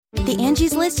The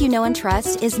Angie's List you know and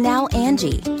trust is now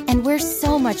Angie, and we're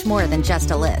so much more than just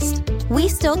a list. We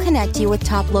still connect you with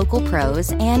top local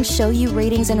pros and show you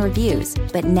ratings and reviews,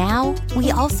 but now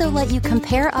we also let you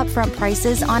compare upfront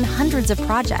prices on hundreds of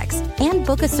projects and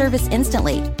book a service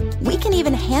instantly. We can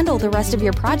even handle the rest of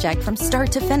your project from start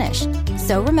to finish.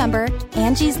 So remember,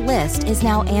 Angie's List is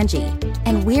now Angie,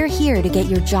 and we're here to get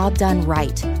your job done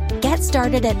right. Get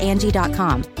started at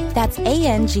Angie.com. That's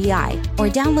ANGI, or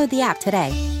download the app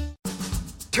today.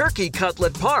 Turkey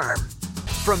cutlet parm.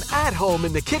 From At Home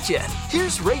in the Kitchen,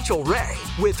 here's Rachael Ray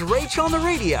with Rach on the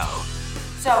Radio.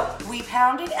 So we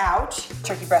pounded out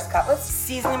turkey breast cutlets,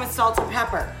 season them with salt and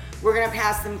pepper. We're gonna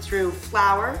pass them through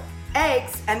flour,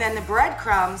 eggs, and then the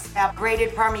breadcrumbs have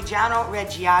grated Parmigiano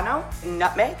Reggiano,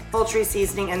 nutmeg, poultry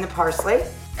seasoning, and the parsley.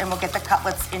 And we'll get the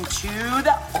cutlets into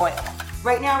the oil.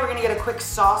 Right now, we're gonna get a quick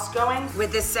sauce going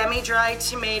with the semi-dried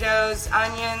tomatoes,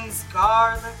 onions,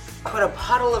 garlic. Put a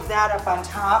puddle of that up on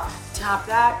top. Top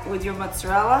that with your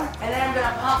mozzarella. And then I'm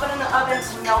gonna pop it in the oven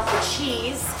to melt the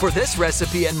cheese. For this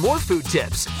recipe and more food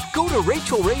tips, go to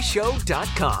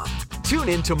RachelRayShow.com. Tune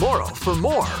in tomorrow for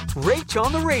more Rach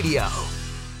on the Radio.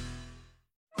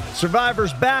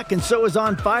 Survivor's back, and so is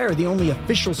On Fire, the only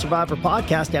official Survivor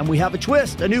podcast, and we have a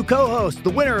twist, a new co-host, the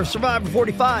winner of Survivor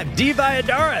 45, Dee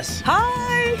Valladares.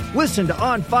 Hi! Listen to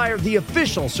On Fire, the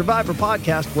official Survivor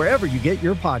podcast, wherever you get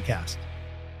your podcast.